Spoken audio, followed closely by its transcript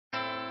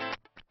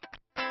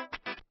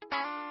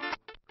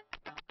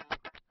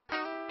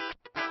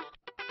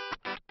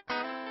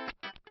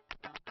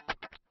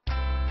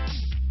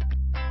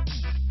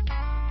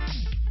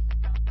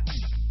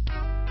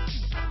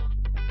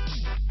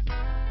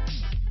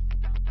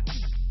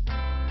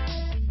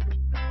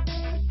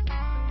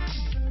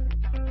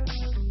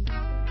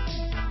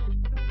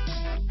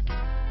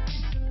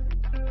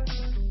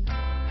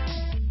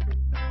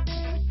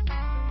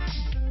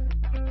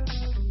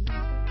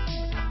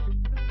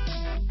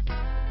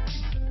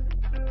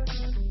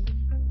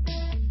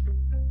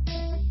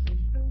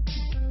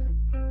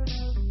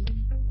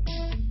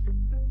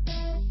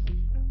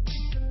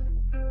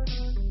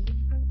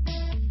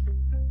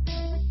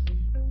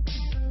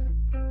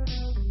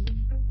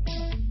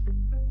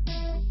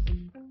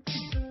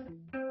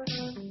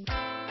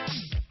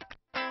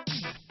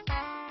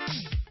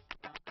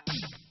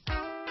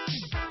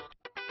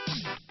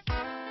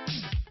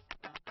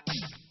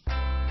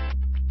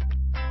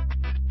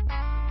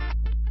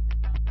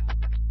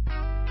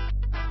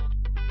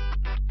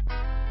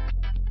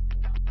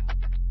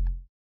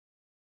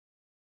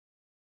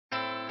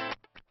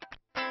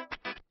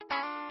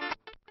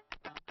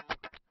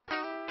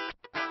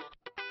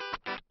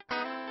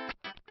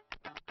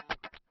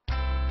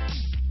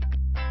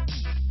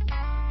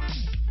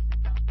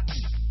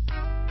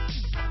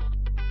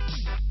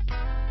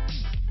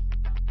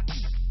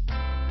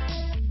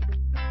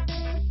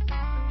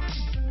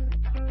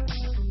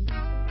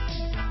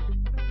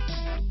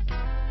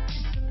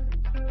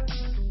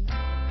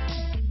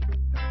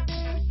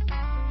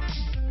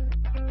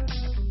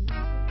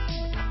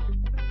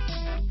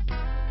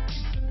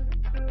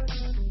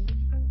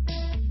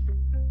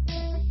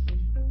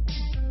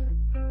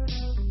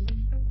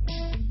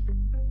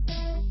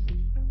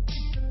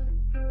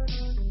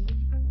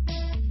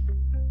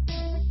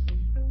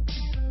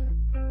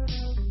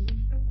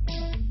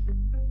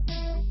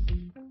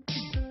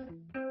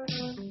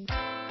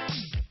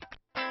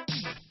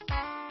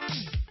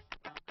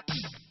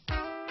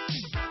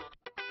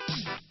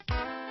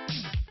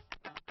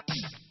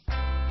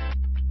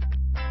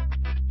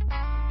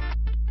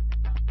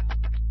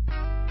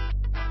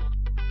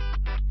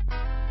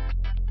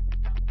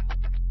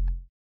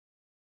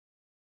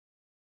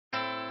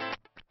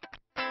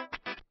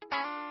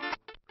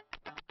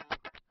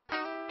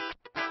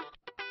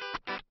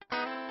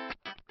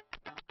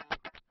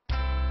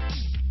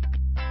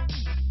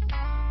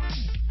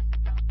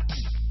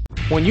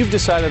When you've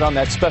decided on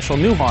that special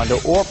new Honda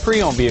or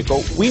pre-owned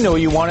vehicle, we know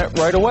you want it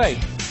right away.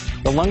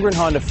 The Lundgren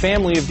Honda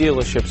family of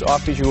dealerships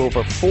offers you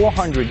over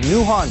 400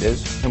 new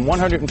Hondas and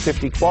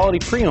 150 quality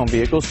pre-owned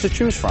vehicles to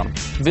choose from.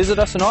 Visit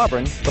us in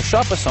Auburn or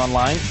shop us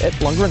online at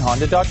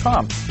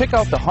lundgrenhonda.com. Pick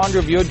out the Honda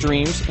of your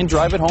dreams and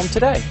drive it home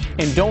today.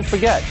 And don't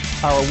forget,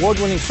 our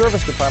award-winning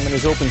service department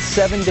is open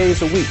 7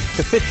 days a week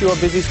to fit your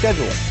busy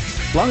schedule.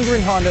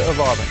 Lundgren Honda of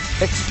Auburn.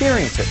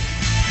 Experience it.